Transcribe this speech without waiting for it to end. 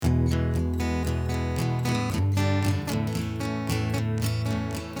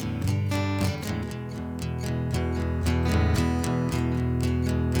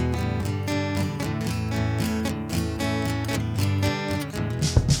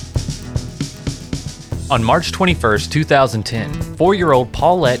On March 21, 2010, 4-year-old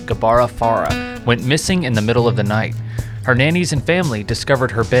Paulette Gabarra Farah went missing in the middle of the night. Her nannies and family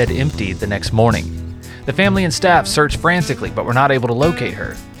discovered her bed empty the next morning. The family and staff searched frantically but were not able to locate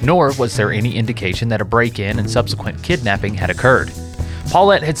her, nor was there any indication that a break-in and subsequent kidnapping had occurred.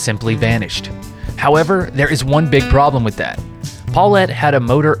 Paulette had simply vanished. However, there is one big problem with that. Paulette had a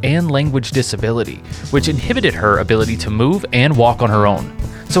motor and language disability, which inhibited her ability to move and walk on her own.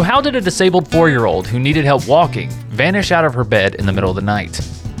 So how did a disabled 4-year-old who needed help walking vanish out of her bed in the middle of the night?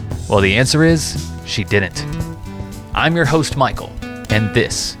 Well, the answer is, she didn't. I'm your host, Michael, and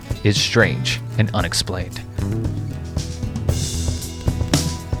this is Strange and Unexplained.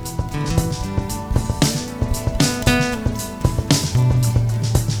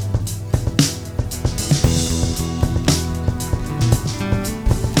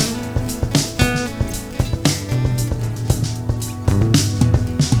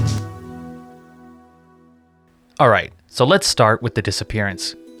 Alright, so let's start with the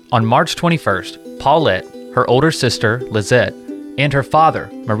disappearance. On March 21st, Paulette, her older sister, Lizette, and her father,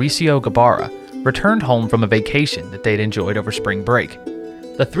 Mauricio Gabarra, returned home from a vacation that they'd enjoyed over spring break.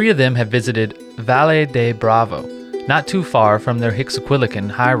 The three of them have visited Valle de Bravo, not too far from their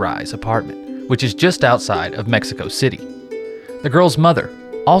Hixaquilican high-rise apartment, which is just outside of Mexico City. The girl's mother,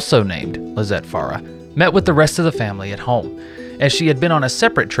 also named Lizette Farah, met with the rest of the family at home, as she had been on a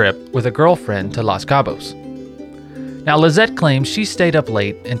separate trip with a girlfriend to Los Cabos. Now, Lizette claims she stayed up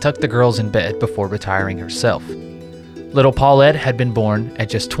late and tucked the girls in bed before retiring herself. Little Paulette had been born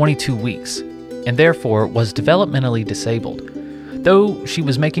at just 22 weeks, and therefore was developmentally disabled. Though she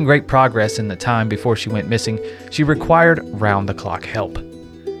was making great progress in the time before she went missing, she required round-the-clock help.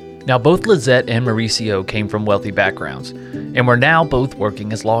 Now, both Lizette and Mauricio came from wealthy backgrounds, and were now both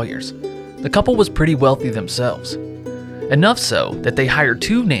working as lawyers. The couple was pretty wealthy themselves. Enough so that they hired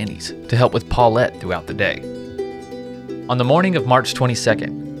 2 nannies to help with Paulette throughout the day. On the morning of March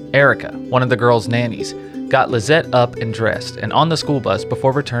 22nd, Erica, one of the girls' nannies, got Lizette up and dressed and on the school bus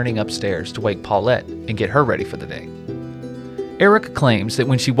before returning upstairs to wake Paulette and get her ready for the day. Erica claims that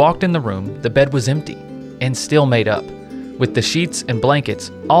when she walked in the room, the bed was empty and still made up, with the sheets and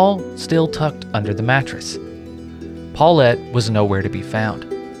blankets all still tucked under the mattress. Paulette was nowhere to be found.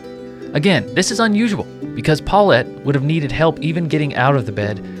 Again, this is unusual because Paulette would have needed help even getting out of the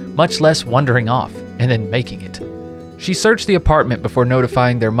bed, much less wandering off and then making it. She searched the apartment before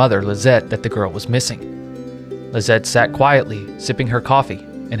notifying their mother, Lizette, that the girl was missing. Lizette sat quietly, sipping her coffee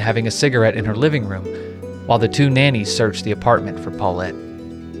and having a cigarette in her living room, while the 2 nannies searched the apartment for Paulette.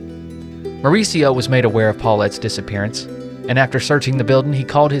 Mauricio was made aware of Paulette's disappearance, and after searching the building, he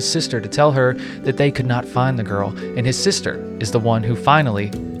called his sister to tell her that they could not find the girl, and his sister is the one who finally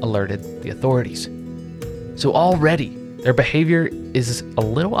alerted the authorities. So already, their behavior is a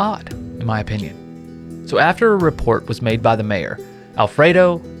little odd, in my opinion. So after a report was made by the mayor,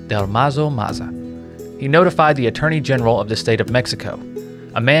 Alfredo del Mazo Maza, he notified the Attorney General of the state of Mexico,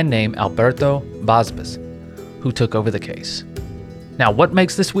 a man named Alberto Basbas, who took over the case. Now, what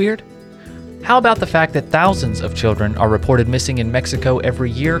makes this weird? How about the fact that thousands of children are reported missing in Mexico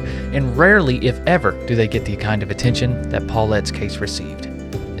every year, and rarely, if ever, do they get the kind of attention that Paulette's case received,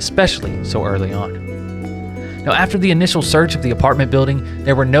 especially so early on. Now, after the initial search of the apartment building,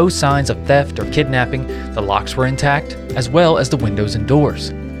 there were no signs of theft or kidnapping. The locks were intact, as well as the windows and doors.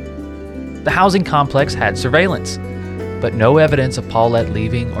 The housing complex had surveillance, but no evidence of Paulette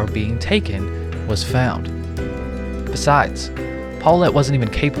leaving or being taken was found. Besides, Paulette wasn't even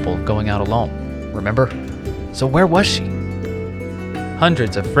capable of going out alone, remember? So where was she?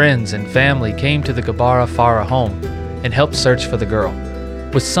 Hundreds of friends and family came to the Gabarra Farah home and helped search for the girl,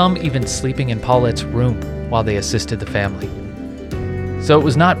 with some even sleeping in Paulette's room while they assisted the family. So it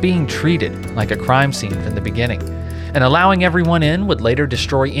was not being treated like a crime scene from the beginning, and allowing everyone in would later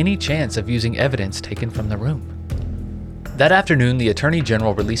destroy any chance of using evidence taken from the room. That afternoon, the Attorney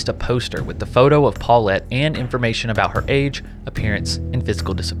General released a poster with the photo of Paulette and information about her age, appearance, and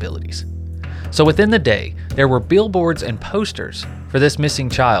physical disabilities. So within the day, there were billboards and posters for this missing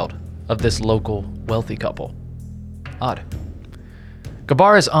child of this local wealthy couple. Odd.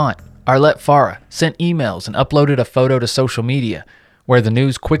 Gabarra's aunt, Arlette Farah, sent emails and uploaded a photo to social media, where the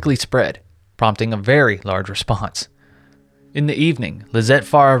news quickly spread, prompting a very large response. In the evening, Lizette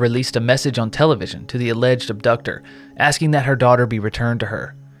Farah released a message on television to the alleged abductor, asking that her daughter be returned to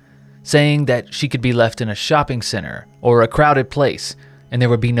her, saying that she could be left in a shopping center or a crowded place, and there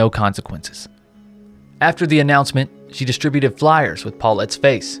would be no consequences. After the announcement, she distributed flyers with Paulette's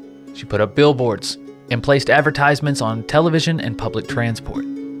face. She put up billboards and placed advertisements on television and public transport.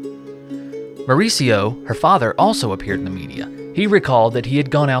 Mauricio, her father, also appeared in the media. He recalled that he had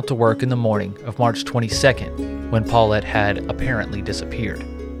gone out to work in the morning of March 22nd when Paulette had apparently disappeared.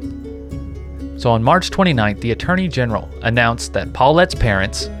 So on March 29th, the Attorney General announced that Paulette's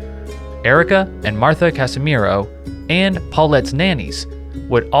parents, Erica and Martha Casimiro, and Paulette's nannies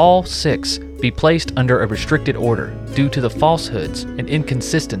would all 6 be placed under a restricted order due to the falsehoods and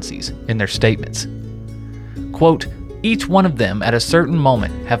inconsistencies in their statements. Quote, each one of them at a certain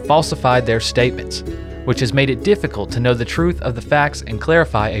moment have falsified their statements, which has made it difficult to know the truth of the facts and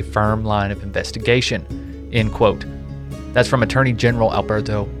clarify a firm line of investigation, end quote. That's from Attorney General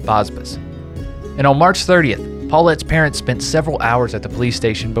Alberto Basbas. And on March 30th, Paulette's parents spent several hours at the police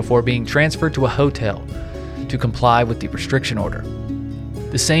station before being transferred to a hotel to comply with the restriction order.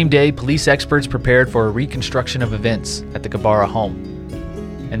 The same day, police experts prepared for a reconstruction of events at the Gabarra home.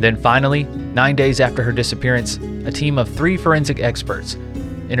 And then finally, 9 days after her disappearance, a team of 3 forensic experts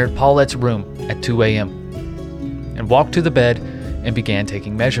entered Paulette's room at 2 a.m. and walked to the bed and began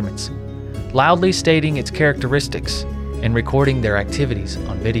taking measurements, loudly stating its characteristics and recording their activities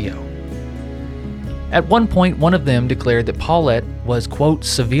on video. At one point, one of them declared that Paulette was, quote,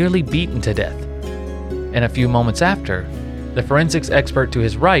 severely beaten to death. And a few moments after, the forensics expert to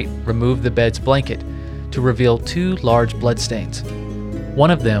his right removed the bed's blanket to reveal 2 large bloodstains.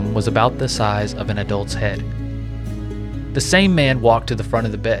 One of them was about the size of an adult's head. The same man walked to the front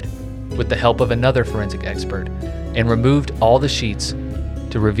of the bed with the help of another forensic expert and removed all the sheets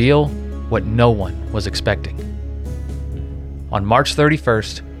to reveal what no one was expecting. On March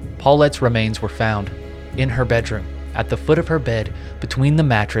 31st, Paulette's remains were found in her bedroom at the foot of her bed between the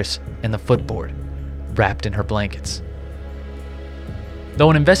mattress and the footboard, wrapped in her blankets. Though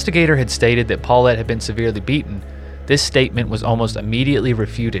an investigator had stated that Paulette had been severely beaten, this statement was almost immediately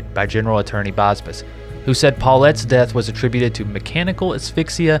refuted by General Attorney Basbas, who said Paulette's death was attributed to mechanical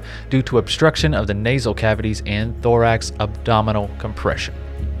asphyxia due to obstruction of the nasal cavities and thorax abdominal compression.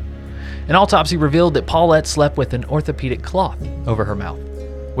 An autopsy revealed that Paulette slept with an orthopedic cloth over her mouth,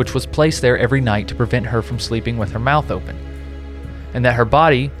 which was placed there every night to prevent her from sleeping with her mouth open, and that her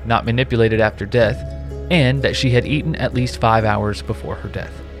body not manipulated after death, and that she had eaten at least 5 hours before her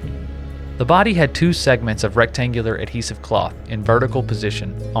death. The body had 2 segments of rectangular adhesive cloth in vertical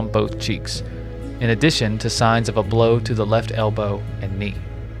position on both cheeks, in addition to signs of a blow to the left elbow and knee.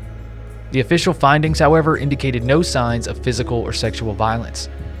 The official findings, however, indicated no signs of physical or sexual violence.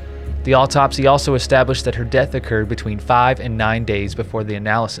 The autopsy also established that her death occurred between 5 and 9 days before the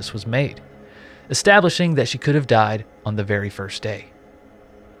analysis was made, establishing that she could have died on the very first day.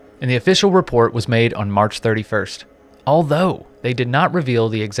 And the official report was made on March 31st, although they did not reveal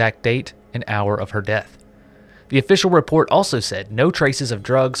the exact date and hour of her death. The official report also said no traces of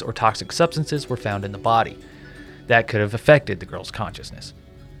drugs or toxic substances were found in the body that could have affected the girl's consciousness.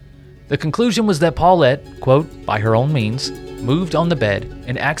 The conclusion was that Paulette, quote, by her own means, moved on the bed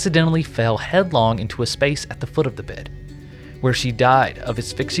and accidentally fell headlong into a space at the foot of the bed, where she died of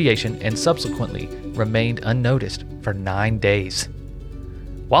asphyxiation and subsequently remained unnoticed for 9 days,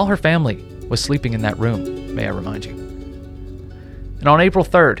 while her family was sleeping in that room, may I remind you. And on April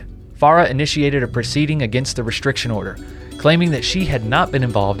 3rd, Farah initiated a proceeding against the restriction order, claiming that she had not been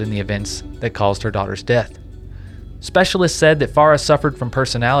involved in the events that caused her daughter's death. Specialists said that Farah suffered from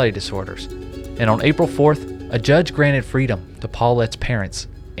personality disorders, and on April 4th, a judge granted freedom to Paulette's parents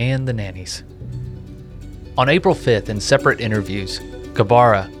and the nannies. On April 5th, in separate interviews,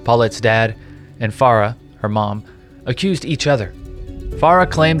 Gabarra, Paulette's dad, and Farah, her mom, accused each other. Farah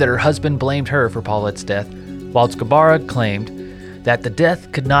claimed that her husband blamed her for Paulette's death, whilst Gabarra claimed that the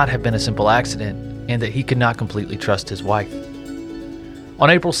death could not have been a simple accident and that he could not completely trust his wife. On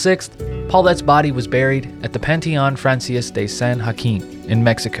April 6th, Paulette's body was buried at the Panteón Francis de San Joaquin in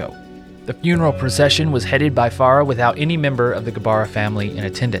Mexico. The funeral procession was headed by Farah without any member of the Gabarra family in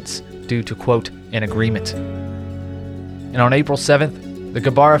attendance due to, quote, an agreement. And on April 7th, the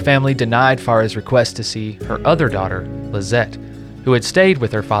Gabarra family denied Farah's request to see her other daughter, Lizette, who had stayed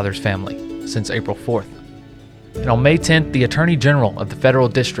with her father's family since April 4th. And on May 10th, the Attorney General of the Federal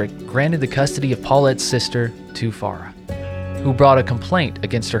District granted the custody of Paulette's sister to Farah, who brought a complaint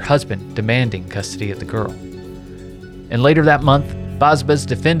against her husband demanding custody of the girl. And later that month, Basbas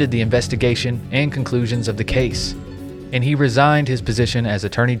defended the investigation and conclusions of the case, and he resigned his position as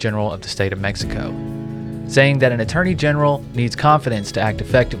Attorney General of the state of Mexico, saying that an Attorney General needs confidence to act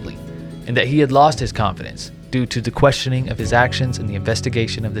effectively, and that he had lost his confidence due to the questioning of his actions in the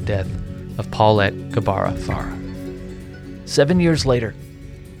investigation of the death of Paulette Gabarra Farah. 7 years later,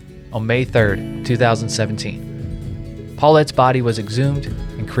 on May 3rd, 2017, Paulette's body was exhumed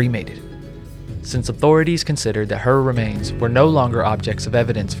and cremated. since authorities considered that her remains were no longer objects of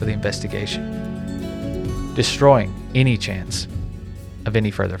evidence for the investigation, destroying any chance of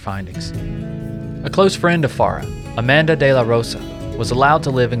any further findings. A close friend of Farah, Amanda de la Rosa, was allowed to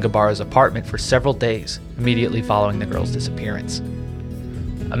live in Gabarra's apartment for several days immediately following the girl's disappearance.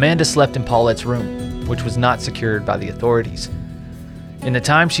 Amanda slept in Paulette's room, which was not secured by the authorities. In the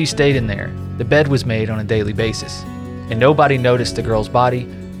time she stayed in there, the bed was made on a daily basis, and nobody noticed the girl's body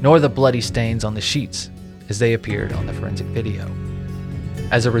nor the bloody stains on the sheets as they appeared on the forensic video.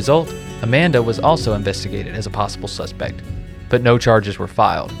 As a result, Amanda was also investigated as a possible suspect, but no charges were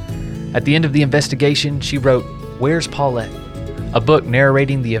filed. At the end of the investigation, she wrote, "Where's Paulette?" a book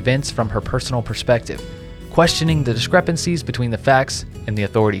narrating the events from her personal perspective, questioning the discrepancies between the facts and the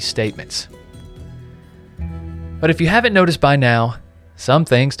authorities' statements. But if you haven't noticed by now, some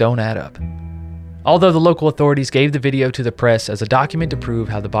things don't add up. Although the local authorities gave the video to the press as a document to prove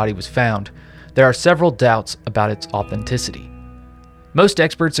how the body was found, there are several doubts about its authenticity. Most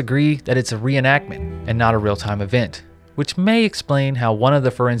experts agree that it's a reenactment and not a real-time event, which may explain how one of the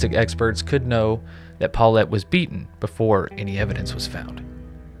forensic experts could know that Paulette was beaten before any evidence was found.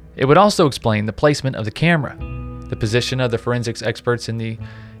 It would also explain the placement of the camera, the position of the forensics experts in the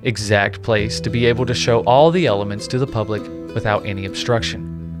exact place to be able to show all the elements to the public without any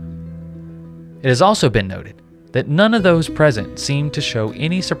obstruction. It has also been noted that none of those present seemed to show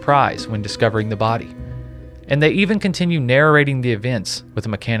any surprise when discovering the body, and they even continue narrating the events with a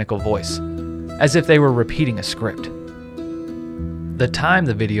mechanical voice, as if they were repeating a script. The time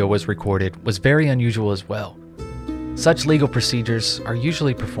the video was recorded was very unusual as well. Such legal procedures are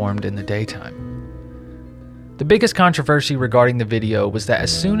usually performed in the daytime. The biggest controversy regarding the video was that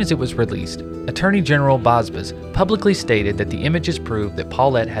as soon as it was released, Attorney General Basbas publicly stated that the images proved that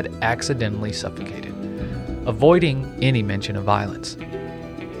Paulette had accidentally suffocated, avoiding any mention of violence.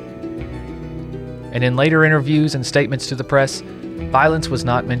 And in later interviews and statements to the press, violence was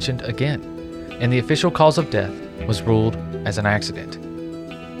not mentioned again, and the official cause of death was ruled as an accident.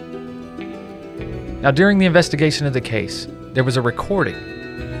 Now, during the investigation of the case, there was a recording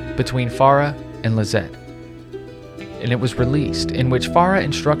between Farah and Lizette, and it was released, in which Farah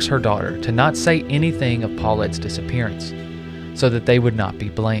instructs her daughter to not say anything of Paulette's disappearance, so that they would not be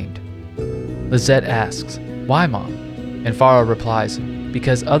blamed. Lizette asks, "Why, Mom?" And Farah replies,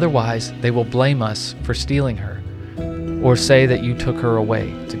 "Because otherwise they will blame us for stealing her, or say that you took her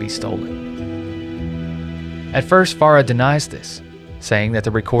away to be stolen." At first, Farah denies this, saying that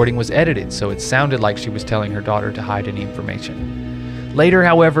the recording was edited so it sounded like she was telling her daughter to hide any information. Later,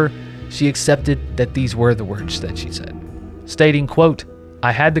 however, she accepted that these were the words that she said, stating, quote,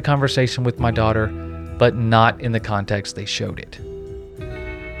 "I had the conversation with my daughter, but not in the context they showed it."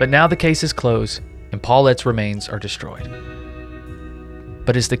 But now the case is closed and Paulette's remains are destroyed.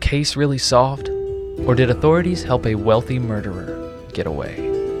 But is the case really solved? Or did authorities help a wealthy murderer get away?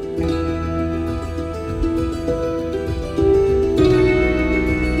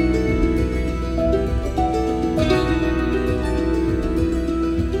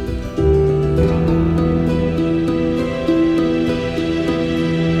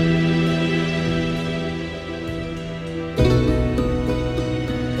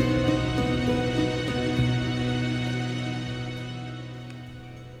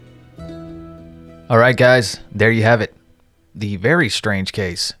 All right, guys, there you have it. The very strange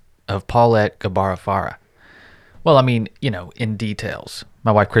case of Paulette Gabarra Farah. Well, I mean, in details.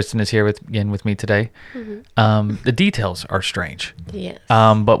 My wife Kristen is here again with me today. Mm-hmm. The details are strange. Yes.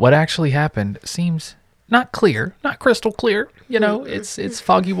 But what actually happened seems not clear, not crystal clear. It's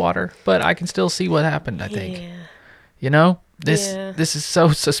foggy water, but I can still see what happened, I think. Yeah. This is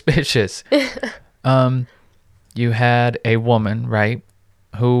so suspicious. You had a woman, right,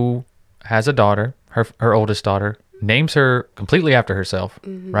 who has a daughter, her oldest daughter, names her completely after herself,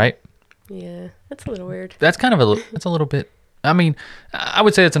 mm-hmm. right? Yeah, that's a little weird. That's that's a little bit, I mean, I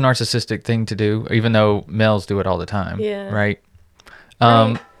would say it's a narcissistic thing to do, even though males do it all the time, right?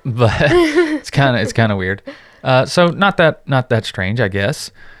 But it's kind of weird. So not that strange, I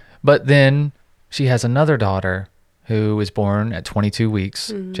guess. But then she has another daughter who is born at 22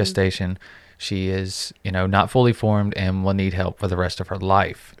 weeks mm-hmm. gestation. She is, not fully formed and will need help for the rest of her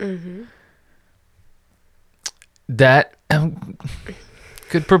life. Mm-hmm. That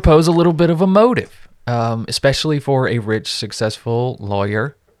could propose a little bit of a motive, especially for a rich, successful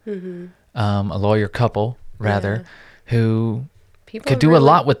lawyer, mm-hmm. A lawyer couple, rather, who could do a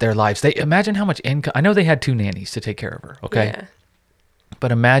lot with their lives. They imagine how much income. I know they had 2 nannies to take care of her, okay? Yeah.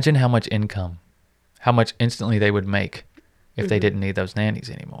 But imagine how much income, how much instantly they would make if mm-hmm. they didn't need those nannies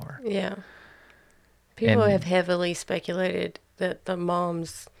anymore. Yeah. People have heavily speculated that the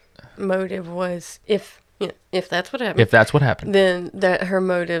moms motive was, if that's what happened. If that's what happened. Then that her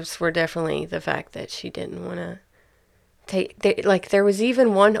motives were definitely the fact that she didn't want to take, there was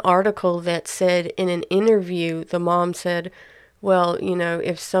even one article that said in an interview, the mom said, well,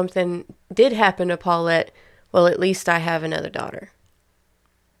 if something did happen to Paulette, well, at least I have another daughter.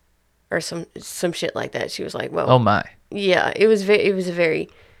 Or some shit like that. She was like, well. Oh, my. Yeah, it was a very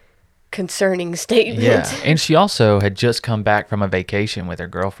concerning statement. Yeah, and she also had just come back from a vacation with her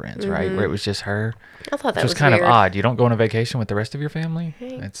girlfriends, right? Where it was just her. I thought that was kind weird. of odd. You don't go on a vacation with the rest of your family?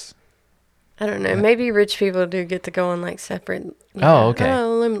 It's. I don't know. Maybe rich people do get to go on like separate. Oh, okay.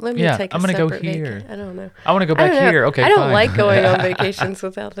 Oh, let me take a I'm gonna go separate here. I don't know. I want to go back here. Okay, I don't fine. like going on vacations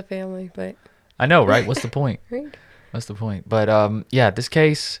without the family, but. I know, right? What's the point? Right. What's the point? But this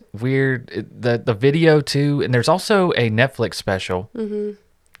case, weird. The video too, and there's also a Netflix special.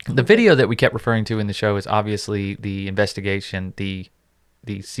 Mm-hmm. The video that we kept referring to in the show is obviously the investigation, the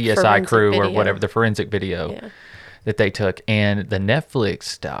CSI Forensic crew video. or whatever, the forensic video that they took, and the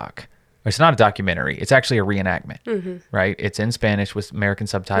Netflix doc. It's not a documentary. It's actually a reenactment, right? It's in Spanish with American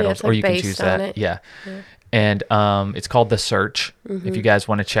subtitles, it's like or you can based choose on that. it. Yeah. And it's called The Search, if you guys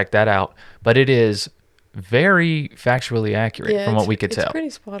want to check that out. But it is very factually accurate from what we could tell. It's pretty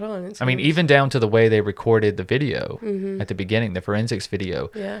spot on. I mean, even down to the way they recorded the video at the beginning, the forensics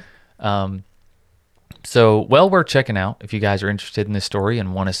video. Yeah. So well worth checking out if you guys are interested in this story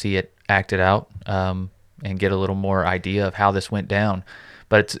and want to see it acted out and get a little more idea of how this went down.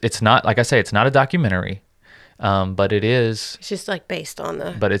 But it's not, like I say, it's not a documentary, but it is. It's just like based on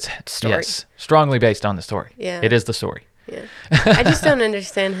the But it's, story. yes, strongly based on the story. Yeah. It is the story. Yeah. I just don't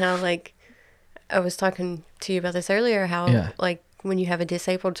understand how, I was talking to you about this earlier, how, when you have a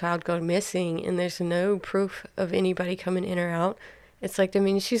disabled child go missing and there's no proof of anybody coming in or out, it's like,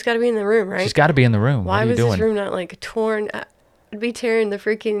 she's got to be in the room, right? She's got to be in the room. Why what are you was doing? this room not, torn? I'd be tearing the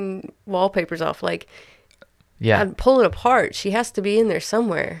freaking wallpapers off, Yeah. I'd pull it apart. She has to be in there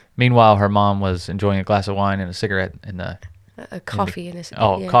somewhere. Meanwhile, her mom was enjoying a glass of wine and a cigarette in the coffee and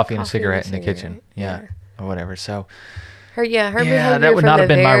a coffee and a cigarette in the kitchen. Yeah. Or whatever. So her behavior that would from not the have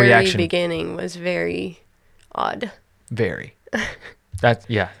been my very reaction. beginning was very odd. Very. That's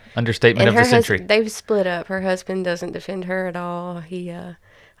understatement And of the century. They've split up. Her husband doesn't defend her at all.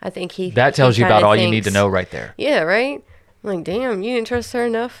 I think he. That tells you about all you need to thinks- know right there. Yeah, right. I'm like, damn, you didn't trust her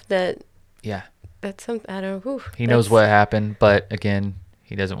enough that. Yeah. That's something. I don't know. He knows what happened, but again,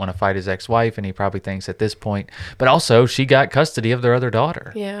 he doesn't want to fight his ex-wife, and he probably thinks at this point. But also, she got custody of their other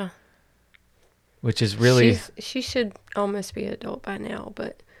daughter. Yeah. Which is really. She should almost be adult by now,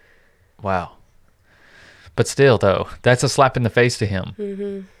 but. Wow. But still, though, that's a slap in the face to him.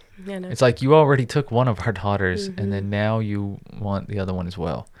 Mm-hmm. I know. It's like you already took one of our daughters, and then now you want the other one as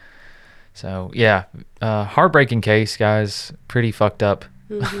well. So, yeah, heartbreaking case, guys. Pretty fucked up.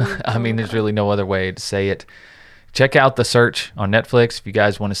 I mean, there's really no other way to say it. Check out The Search on Netflix if you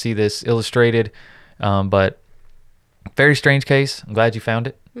guys want to see this illustrated. But very strange case. I'm glad you found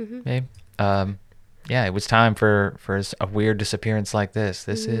it, babe. It was time for a weird disappearance like this.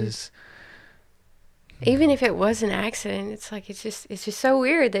 This is... Even if it was an accident, it's like it's just so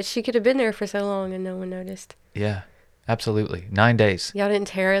weird that she could have been there for so long and no one noticed. Yeah, absolutely. 9 days. Y'all didn't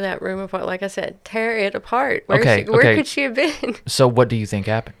tear that room apart. Like I said, tear it apart. Where could she have been? So what do you think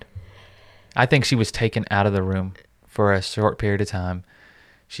happened? I think she was taken out of the room for a short period of time.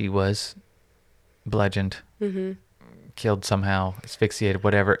 She was bludgeoned, killed somehow, asphyxiated,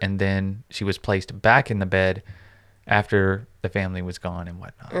 whatever, and then she was placed back in the bed after the family was gone and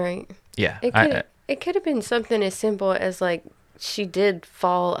whatnot. Right. Yeah. It could have been something as simple as she did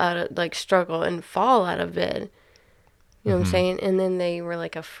fall out of struggle and fall out of bed. You know what I'm saying? And then they were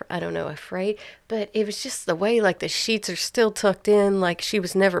afraid. But it was just the way the sheets are still tucked in, she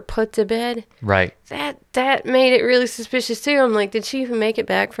was never put to bed. Right. That made it really suspicious too. I'm like, did she even make it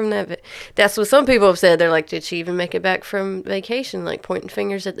back from that? That's what some people have said. They're like, did she even make it back from vacation? Pointing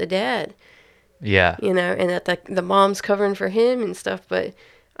fingers at the dad. Yeah. And that the mom's covering for him and stuff. But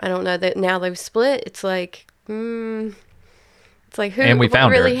I don't know that now they've split. It's like, who? And we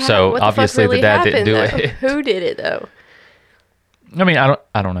found her. So obviously the dad didn't do it. Who did it though? I mean,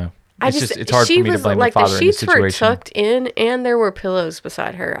 I don't know. It's hard for me to blame the father in this situation. The sheets were tucked in and there were pillows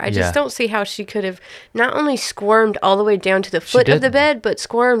beside her. I just don't see how she could have not only squirmed all the way down to the foot of the bed, but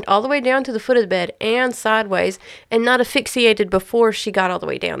squirmed all the way down to the foot of the bed and sideways and not asphyxiated before she got all the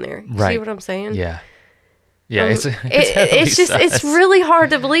way down there. You see what I'm saying? Yeah. Yeah, it's really hard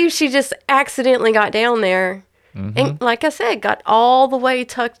to believe she just accidentally got down there. And like I said, got all the way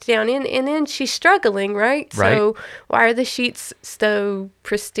tucked down in, and then she's struggling, right? So why are the sheets so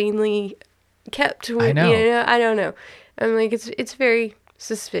pristinely kept? I know. I don't know. I'm like, it's very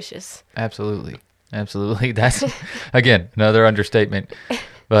suspicious. Absolutely. That's, again, another understatement.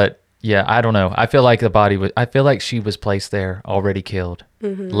 But yeah, I don't know. I feel like she was placed there already killed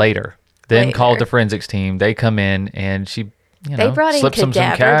later. Then called the forensics team. They come in and she, They brought in slips them some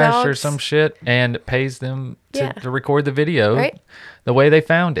cadaver cash or dogs. some shit and pays them Yeah. to record the video Right. the way they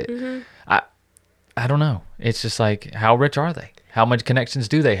found it. I don't know. It's just like, how rich are they? How much connections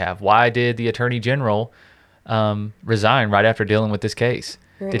do they have? Why did the attorney general resign right after dealing with this case?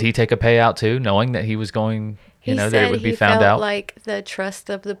 Right. Did he take a payout too, knowing that he was going, that it would be found he felt out? like the trust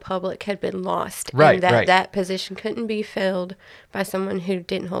of the public had been lost. Right, and that right. that position couldn't be filled by someone who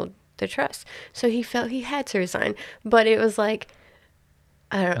didn't hold the trust. So he felt he had to resign. But it was like,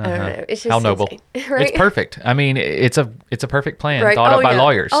 I don't know. It's just how noble. insane, right? It's perfect. I mean, it's a perfect plan Right. thought up by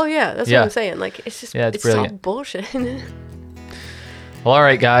lawyers. Oh yeah, that's what I'm saying. Like it's just it's it's brilliant. all bullshit. Well, all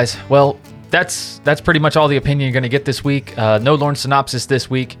right, guys. Well, that's pretty much all the opinion you're going to get this week. No Lorne synopsis this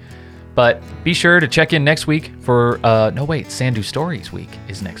week, but be sure to check in next week for Sandu Stories week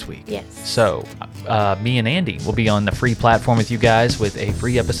is next week. Yes. So me and Andy will be on the free platform with you guys with a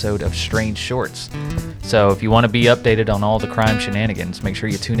free episode of Strange Shorts. So if you want to be updated on all the crime shenanigans, make sure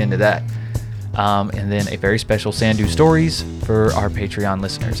you tune into that. And then a very special Sandu Stories for our Patreon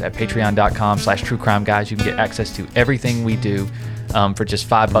listeners at patreon.com/truecrimeguys. You can get access to everything we do for just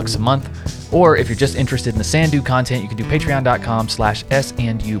 $5 a month. Or if you're just interested in the Sandu content, you can do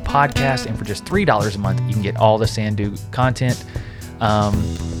patreon.com/SandU podcast. And for just $3 a month, you can get all the Sandu content,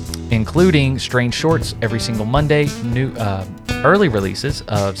 including Strange Shorts every single Monday, new early releases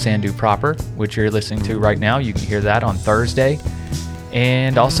of Sandu proper, which you're listening to right now. You can hear that on Thursday.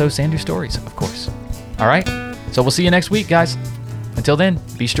 And also Sandu Stories, of course. All right? So we'll see you next week, guys. Until then,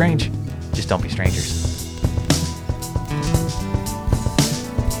 be strange. Just don't be strangers.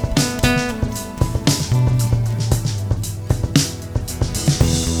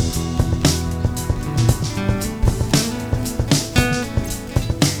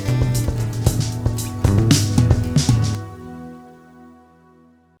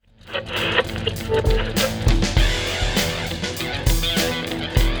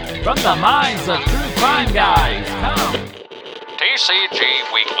 From the minds of true crime guys, come TCG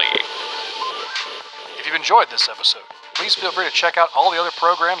Weekly. If you've enjoyed this episode, please feel free to check out all the other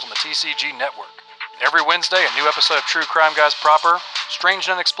programs on the TCG network. Every Wednesday, a new episode of True Crime Guys proper, Strange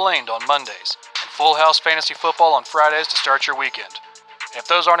and Unexplained on Mondays, and Full House Fantasy Football on Fridays to start your weekend. And if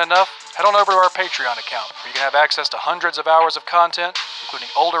those aren't enough, head on over to our Patreon account, where you can have access to hundreds of hours of content, including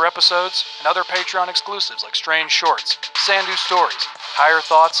older episodes and other Patreon exclusives like Strange Shorts, Sandu Stories, Higher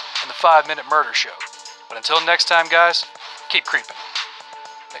Thoughts, and the 5-Minute Murder Show. But until next time, guys, keep creeping.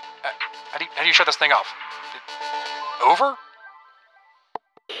 Hey, how do you shut this thing off? Over?